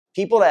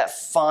People that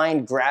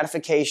find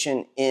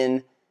gratification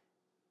in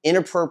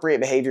inappropriate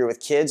behavior with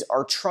kids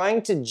are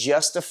trying to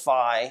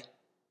justify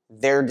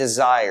their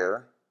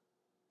desire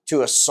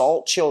to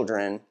assault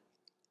children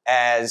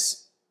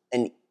as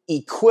an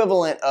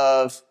equivalent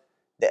of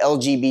the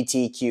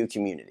LGBTQ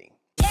community.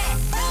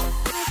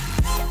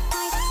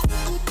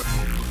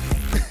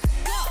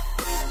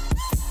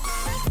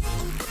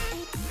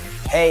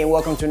 Hey, and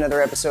welcome to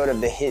another episode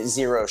of the Hit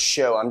Zero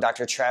Show. I'm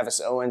Dr. Travis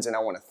Owens, and I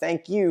want to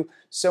thank you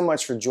so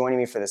much for joining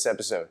me for this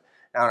episode.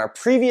 Now, in our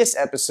previous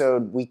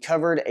episode, we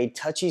covered a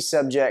touchy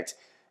subject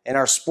in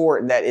our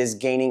sport that is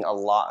gaining a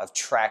lot of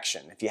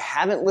traction. If you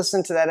haven't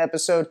listened to that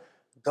episode,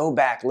 go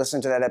back,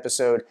 listen to that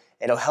episode.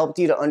 It'll help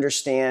you to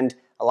understand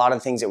a lot of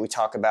the things that we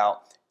talk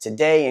about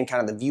today and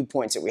kind of the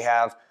viewpoints that we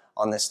have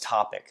on this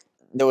topic.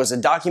 There was a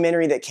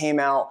documentary that came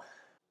out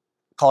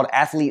called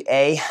Athlete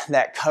A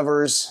that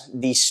covers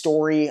the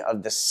story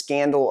of the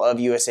scandal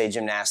of USA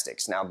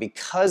Gymnastics. Now,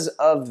 because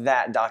of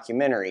that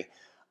documentary,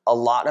 a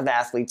lot of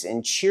athletes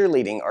in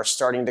cheerleading are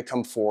starting to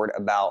come forward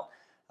about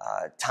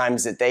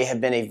times that they have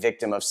been a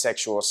victim of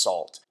sexual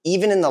assault.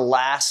 Even in the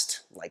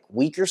last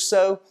week or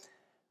so,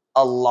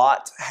 a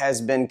lot has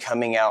been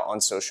coming out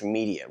on social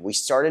media. We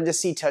started to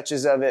see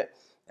touches of it,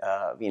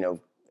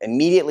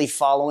 immediately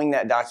following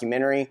that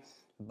documentary,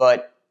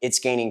 but it's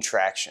gaining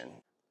traction.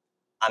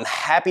 I'm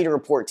happy to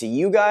report to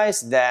you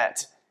guys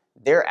that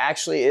there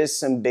actually is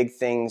some big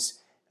things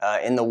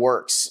in the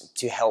works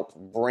to help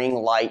bring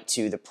light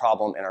to the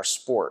problem in our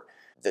sport.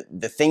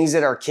 The things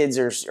that our kids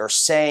are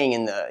saying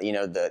and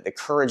the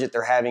courage that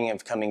they're having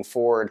of coming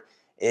forward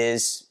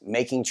is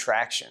making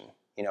traction.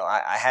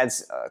 I had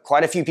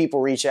quite a few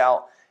people reach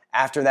out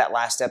after that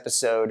last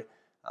episode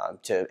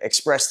to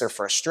express their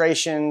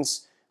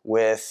frustrations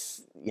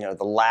with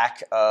the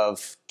lack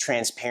of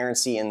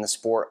transparency in the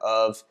sport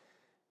of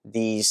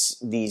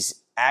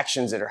these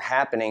actions that are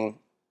happening.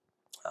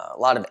 A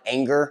lot of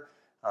anger,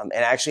 and I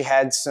actually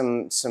had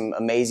some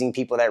amazing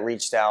people that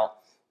reached out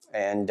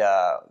and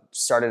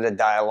started a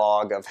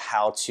dialogue of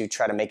how to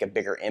try to make a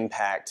bigger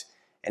impact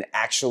and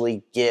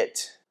actually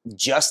get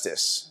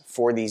justice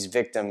for these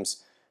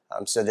victims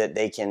so that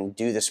they can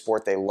do the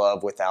sport they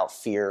love without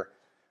fear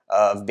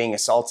of being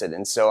assaulted.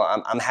 And so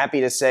I'm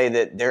happy to say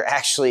that there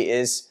actually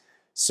is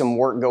some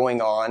work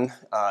going on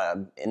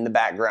in the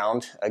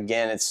background.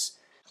 Again,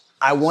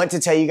 I want to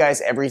tell you guys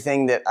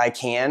everything that I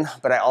can,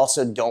 but I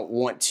also don't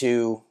want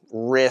to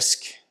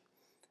risk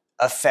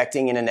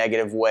affecting in a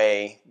negative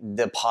way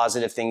the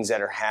positive things that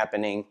are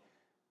happening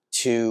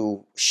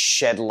to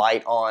shed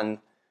light on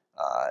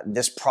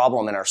this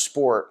problem in our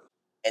sport.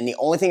 And the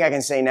only thing I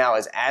can say now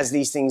is as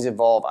these things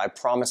evolve, I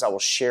promise I will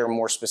share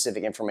more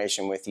specific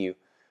information with you.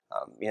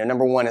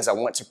 Number one is I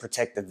want to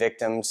protect the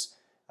victims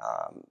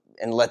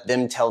and let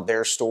them tell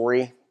their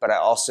story, but I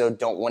also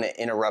don't want to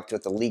interrupt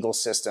with the legal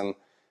system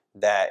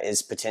that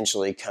is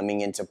potentially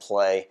coming into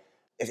play.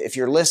 If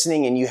you're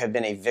listening and you have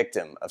been a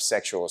victim of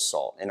sexual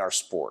assault in our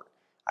sport,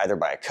 either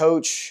by a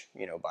coach,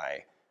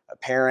 by a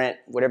parent,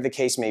 whatever the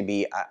case may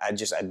be, I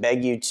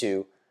beg you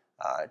to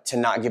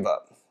not give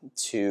up,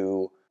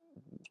 to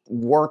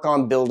work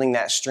on building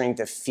that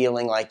strength of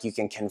feeling like you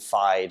can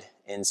confide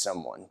in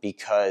someone,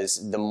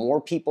 because the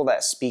more people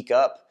that speak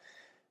up,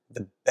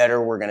 the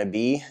better we're going to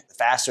be, the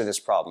faster this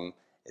problem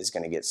is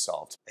going to get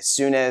solved. As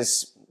soon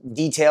as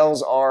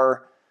details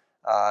are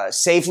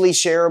safely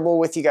shareable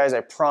with you guys,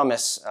 I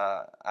promise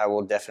I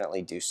will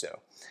definitely do so.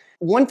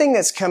 One thing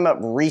that's come up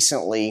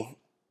recently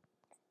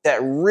that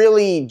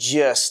really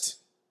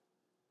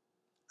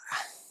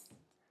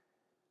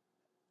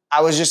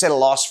I was just at a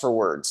loss for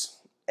words.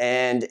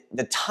 And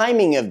the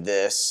timing of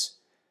this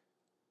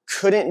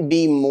couldn't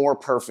be more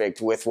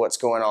perfect with what's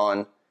going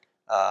on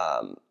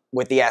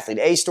with the Athlete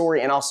A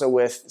story and also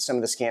with some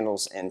of the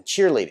scandals in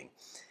cheerleading.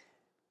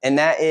 And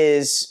that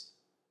is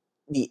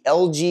the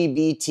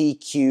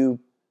LGBTQ+.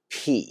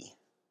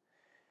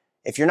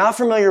 If you're not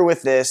familiar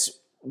with this,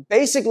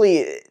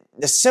 basically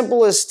the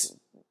simplest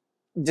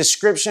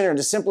description or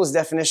the simplest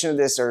definition of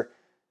this are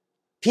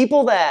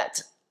people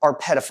that are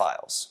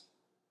pedophiles,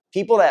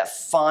 people that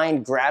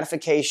find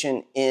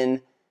gratification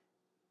in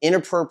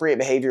inappropriate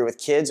behavior with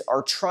kids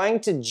are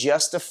trying to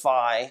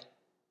justify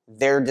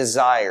their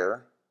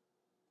desire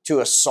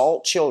to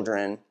assault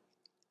children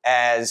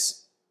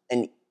as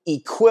an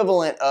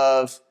equivalent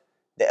of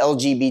the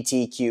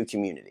LGBTQ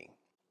community.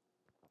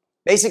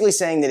 Basically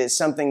saying that it's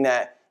something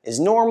that is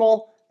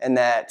normal and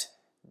that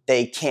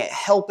they can't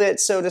help it,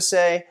 so to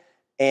say,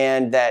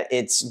 and that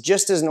it's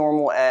just as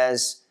normal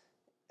as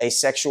a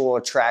sexual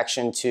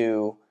attraction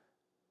to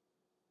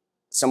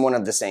someone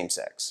of the same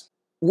sex.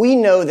 We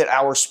know that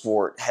our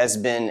sport has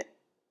been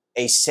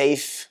a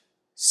safe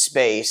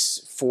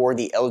space for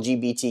the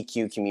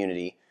LGBTQ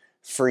community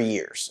for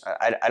years.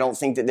 I don't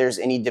think that there's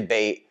any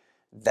debate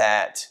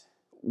that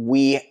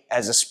we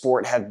as a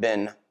sport have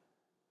been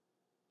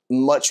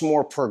much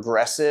more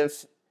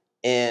progressive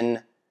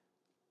in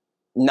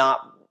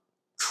not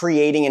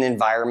creating an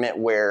environment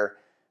where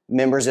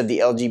members of the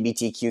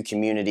LGBTQ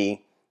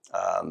community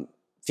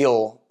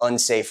feel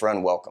unsafe or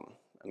unwelcome.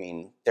 I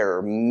mean, there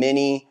are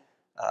many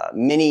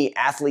many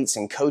athletes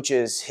and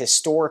coaches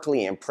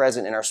historically and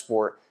present in our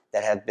sport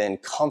that have been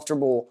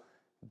comfortable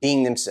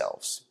being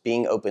themselves,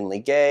 being openly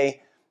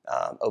gay,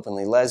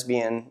 openly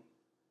lesbian,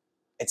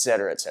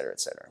 etc., etc.,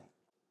 etc.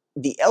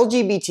 The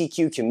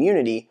LGBTQ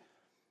community,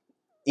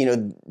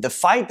 the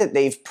fight that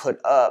they've put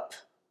up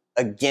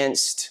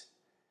against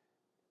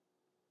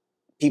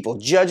people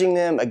judging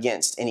them,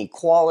 against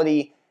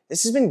inequality,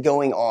 this has been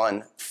going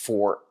on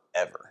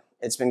forever.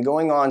 It's been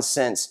going on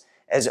since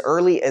as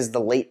early as the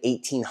late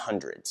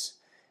 1800s.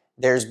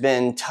 There's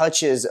been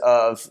touches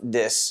of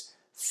this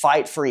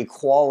fight for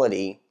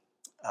equality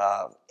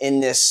in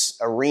this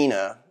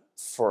arena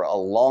for a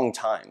long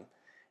time.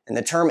 And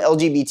the term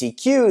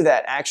LGBTQ,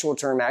 that actual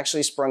term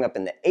actually sprung up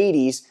in the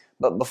 80s,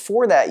 but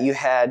before that you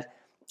had,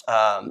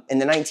 in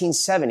the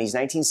 1970s,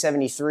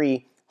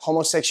 1973,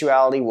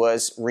 homosexuality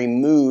was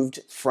removed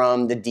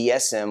from the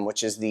DSM,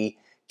 which is the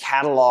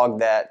catalog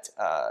that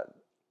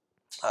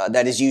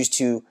is used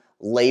to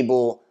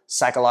label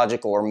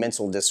psychological or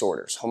mental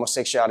disorders.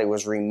 Homosexuality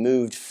was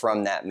removed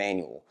from that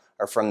manual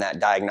or from that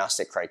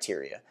diagnostic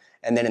criteria.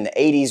 And then in the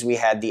 80s, we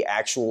had the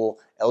actual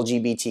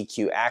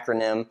LGBTQ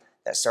acronym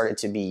that started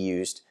to be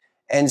used.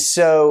 And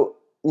so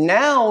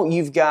now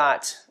you've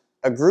got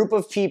a group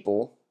of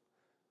people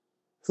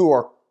who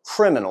are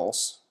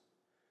criminals,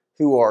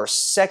 who are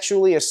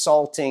sexually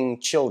assaulting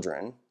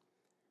children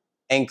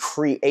and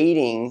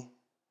creating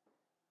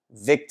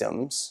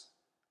victims,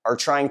 are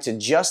trying to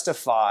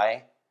justify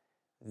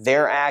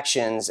their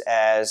actions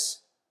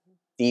as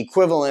the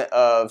equivalent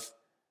of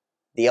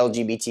the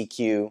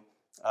LGBTQ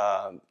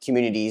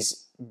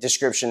community's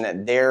description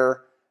that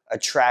their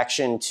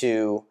attraction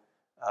to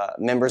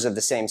members of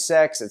the same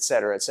sex, et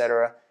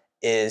cetera,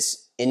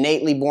 is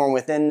innately born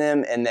within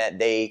them, and that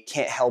they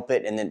can't help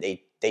it, and that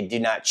they do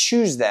not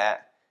choose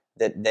that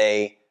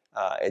they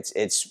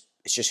it's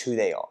just who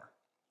they are.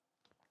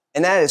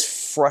 And that is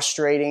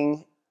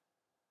frustrating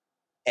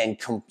and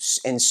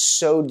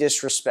so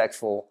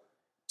disrespectful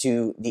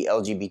to the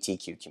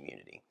LGBTQ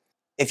community.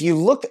 If you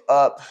look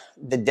up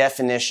the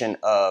definition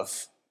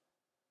of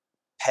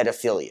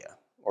pedophilia,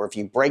 or if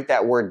you break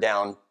that word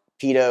down,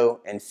 pedo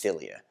and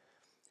philia.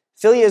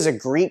 Philia is a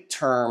Greek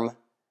term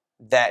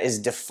that is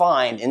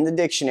defined in the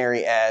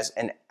dictionary as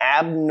an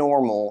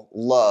abnormal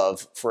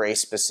love for a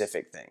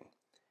specific thing.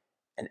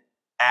 An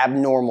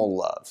abnormal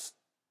love.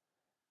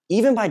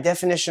 Even by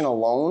definition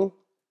alone,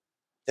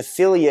 the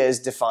philia is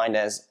defined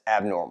as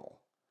abnormal.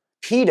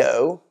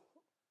 Pedo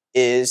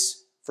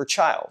is for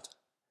child.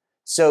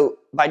 So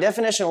by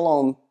definition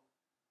alone,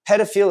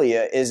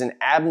 pedophilia is an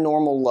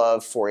abnormal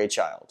love for a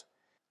child.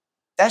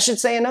 That should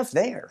say enough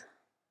there.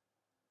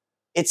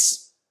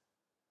 It's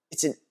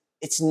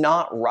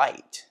not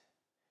right.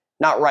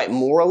 Not right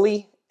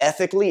morally,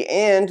 ethically,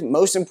 and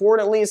most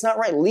importantly, it's not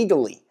right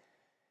legally.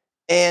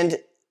 And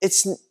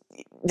it's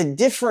the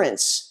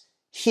difference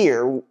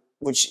here,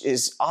 which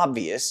is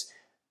obvious,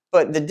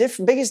 but the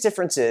biggest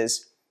difference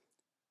is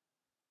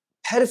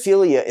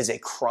pedophilia is a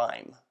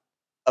crime.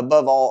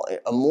 Above all,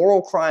 a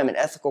moral crime, an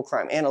ethical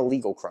crime, and a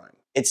legal crime.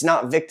 It's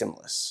not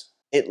victimless.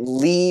 It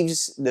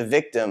leaves the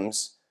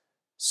victims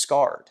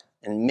scarred,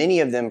 and many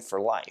of them for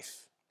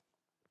life.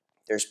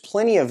 There's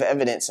plenty of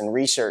evidence and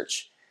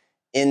research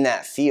in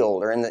that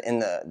field, or in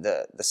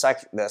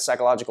the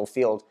psychological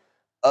field,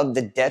 of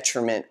the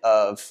detriment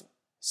of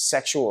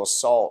sexual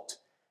assault,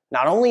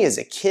 not only as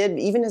a kid,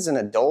 even as an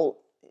adult,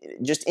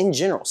 just in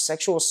general.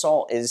 Sexual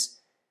assault is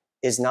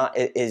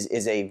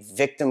a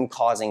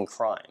victim-causing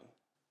crime.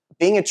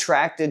 Being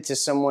attracted to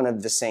someone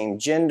of the same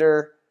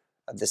gender,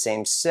 of the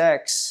same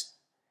sex,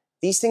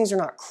 these things are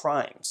not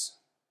crimes,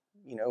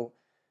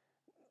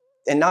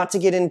 And not to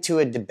get into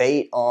a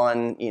debate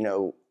on,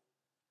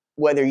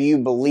 whether you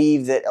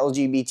believe that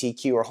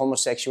LGBTQ or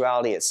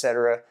homosexuality,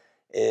 etc.,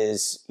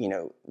 is,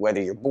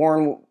 whether you're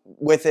born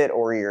with it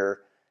or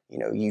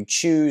you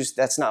choose.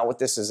 That's not what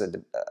this is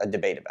a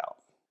debate about.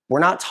 We're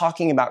not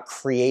talking about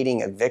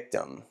creating a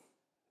victim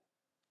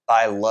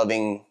by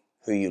loving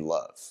who you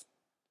love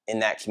in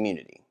that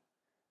community.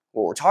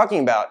 What we're talking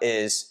about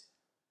is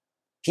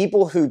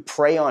people who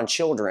prey on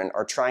children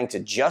are trying to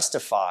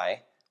justify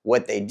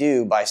what they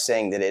do by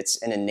saying that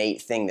it's an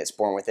innate thing that's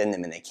born within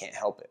them and they can't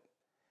help it.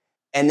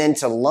 And then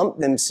to lump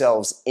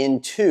themselves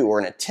into, or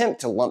an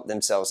attempt to lump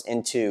themselves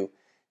into,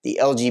 the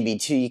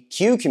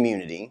LGBTQ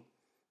community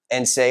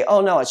and say,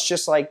 oh no, it's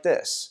just like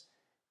this,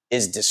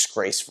 is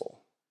disgraceful.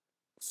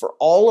 For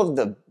all of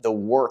the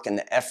work and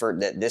the effort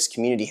that this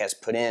community has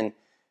put in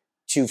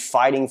to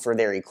fighting for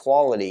their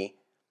equality,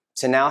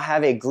 to now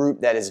have a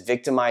group that is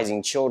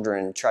victimizing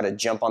children try to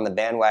jump on the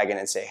bandwagon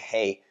and say,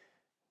 hey,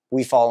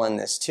 we fall in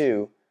this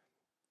too,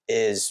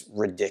 is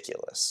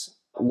ridiculous.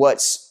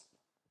 What's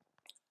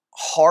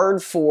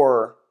hard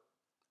for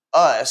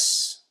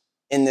us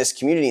in this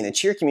community, in the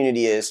cheer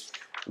community, is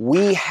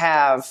we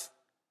have,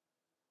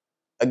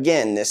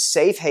 again, this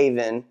safe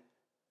haven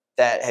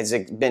that has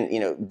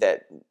been,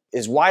 that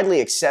is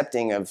widely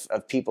accepting of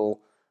people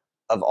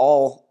of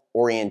all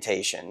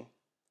orientation.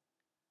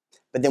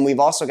 But then we've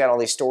also got all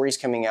these stories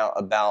coming out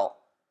about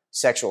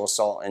sexual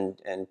assault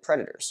and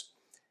predators.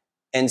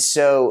 And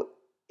so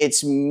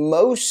it's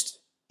most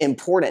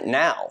important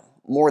now,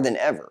 more than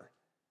ever,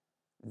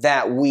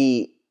 that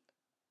we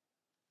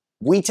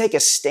take a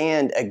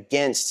stand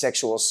against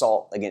sexual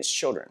assault against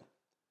children.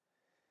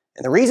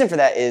 And the reason for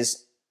that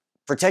is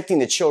protecting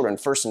the children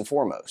first and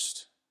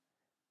foremost.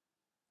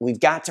 We've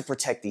got to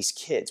protect these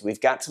kids. We've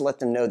got to let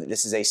them know that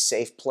this is a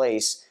safe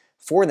place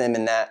for them,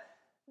 and that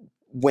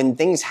when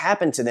things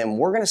happen to them,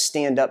 we're going to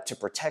stand up to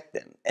protect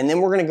them. And then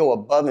we're going to go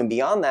above and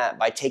beyond that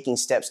by taking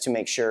steps to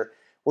make sure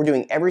we're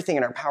doing everything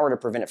in our power to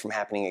prevent it from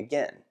happening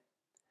again.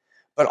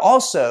 But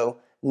also,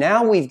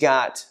 now we've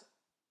got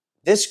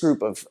this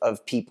group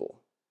of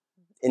people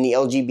in the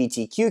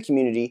LGBTQ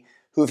community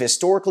who have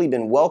historically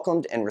been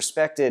welcomed and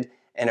respected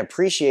and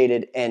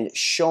appreciated and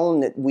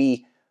shown that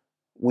we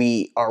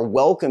are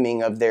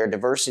welcoming of their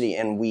diversity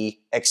and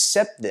we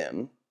accept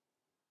them.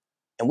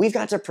 And we've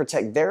got to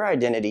protect their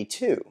identity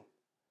too.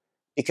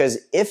 Because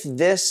if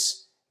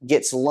this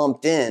gets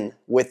lumped in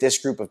with this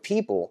group of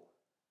people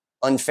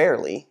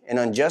unfairly and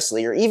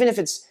unjustly, or even if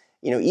it's,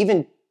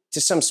 even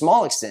to some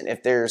small extent,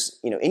 if there's,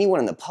 anyone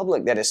in the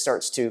public that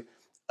starts to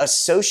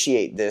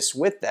associate this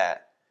with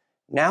that,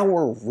 now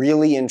we're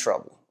really in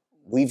trouble.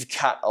 We've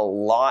got a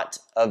lot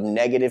of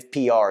negative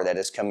PR that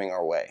is coming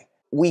our way.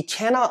 We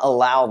cannot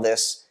allow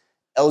this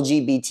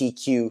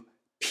LGBTQP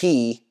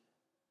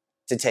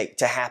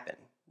to happen,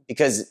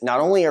 because not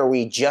only are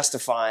we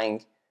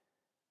justifying,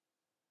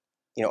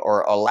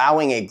 or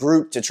allowing a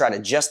group to try to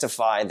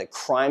justify the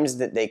crimes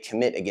that they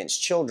commit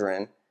against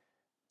children,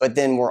 but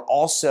then we're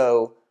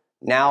also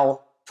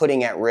now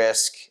putting at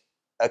risk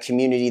a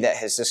community that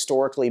has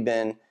historically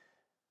been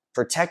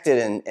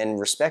protected and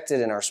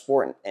respected in our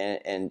sport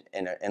and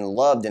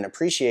loved and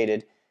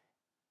appreciated,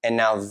 and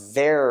now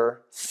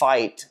their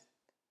fight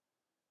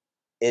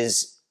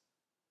is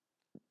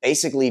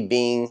basically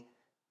being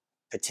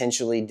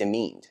potentially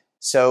demeaned.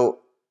 So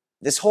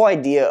this whole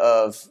idea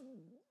of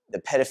the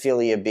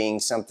pedophilia being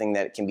something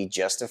that can be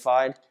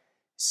justified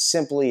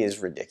simply is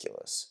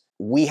ridiculous.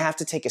 We have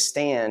to take a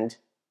stand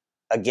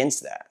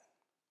against that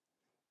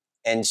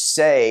and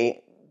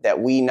say that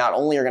we not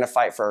only are going to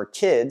fight for our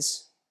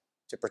kids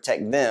to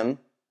protect them,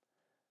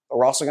 but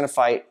we're also going to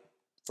fight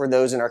for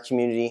those in our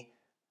community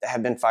that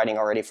have been fighting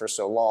already for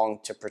so long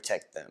to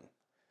protect them.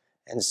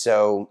 And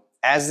so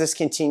as this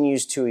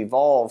continues to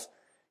evolve,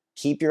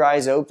 keep your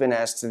eyes open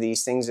as to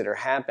these things that are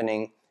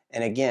happening.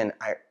 And again,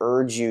 I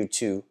urge you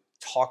to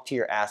talk to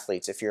your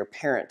athletes. If you're a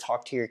parent,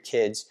 talk to your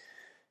kids.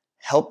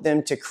 Help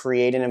them to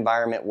create an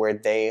environment where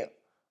they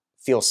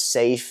feel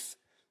safe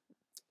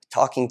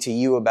talking to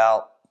you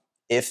about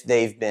if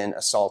they've been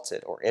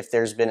assaulted or if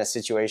there's been a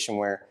situation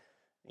where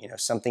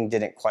something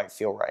didn't quite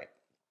feel right.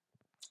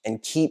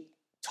 And keep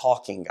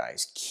talking,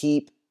 guys.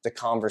 Keep the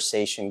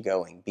conversation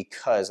going,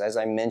 because as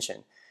I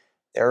mentioned,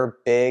 there are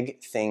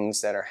big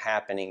things that are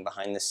happening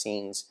behind the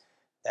scenes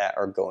that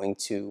are going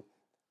to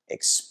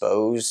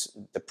expose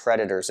the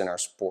predators in our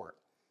sport.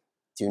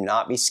 Do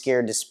not be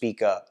scared to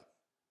speak up.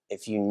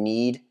 If you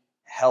need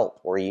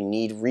help or you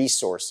need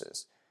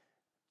resources,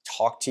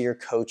 talk to your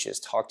coaches,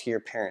 talk to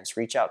your parents,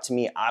 reach out to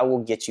me. I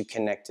will get you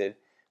connected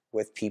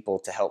with people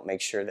to help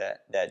make sure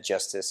that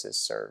justice is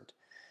served.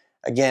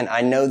 Again,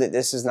 I know that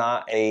this is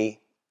not an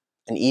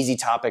easy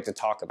topic to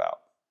talk about.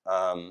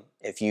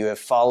 If you have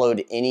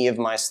followed any of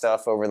my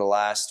stuff over the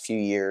last few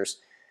years,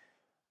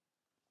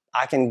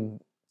 I can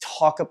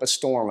talk up a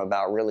storm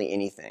about really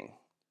anything.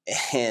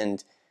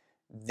 And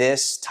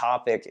this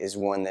topic is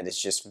one that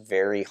is just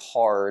very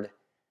hard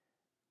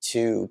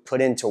to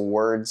put into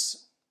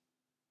words,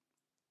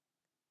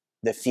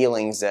 the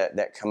feelings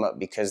that come up,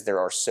 because there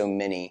are so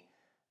many.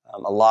 A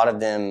lot of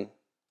them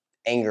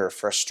anger,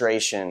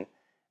 frustration,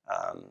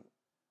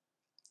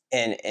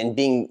 and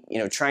being,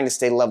 trying to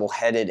stay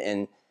level-headed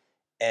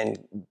and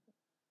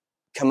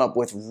come up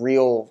with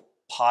real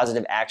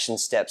positive action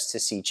steps to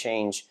see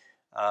change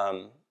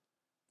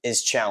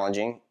is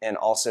challenging. And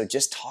also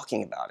just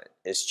talking about it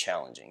is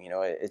challenging.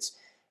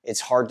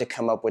 It's hard to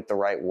come up with the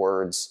right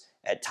words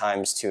at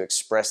times to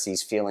express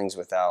these feelings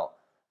without,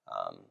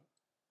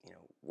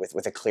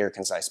 with a clear,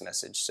 concise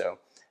message. So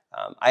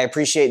I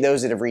appreciate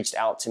those that have reached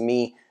out to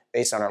me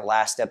based on our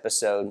last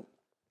episode.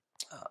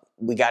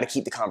 We got to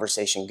keep the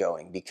conversation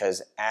going,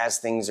 because as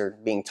things are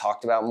being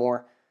talked about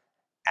more,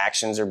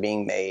 actions are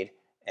being made,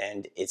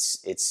 and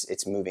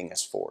it's moving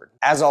us forward.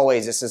 As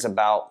always, this is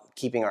about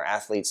keeping our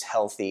athletes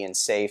healthy and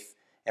safe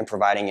and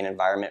providing an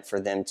environment for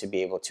them to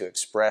be able to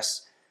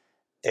express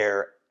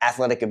their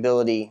athletic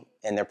ability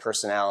and their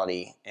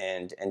personality,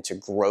 and to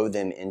grow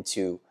them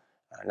into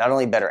not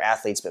only better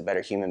athletes, but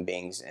better human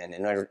beings. And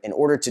in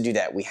order to do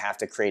that, we have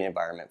to create an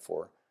environment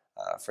for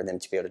them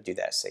to be able to do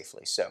that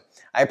safely. So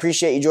I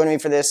appreciate you joining me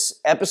for this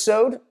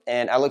episode,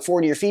 and I look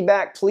forward to your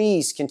feedback.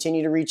 Please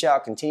continue to reach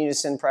out, continue to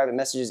send private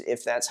messages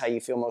if that's how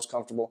you feel most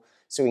comfortable,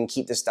 so we can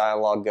keep this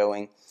dialogue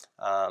going.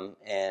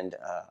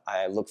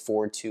 I look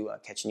forward to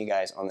catching you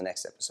guys on the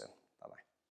next episode.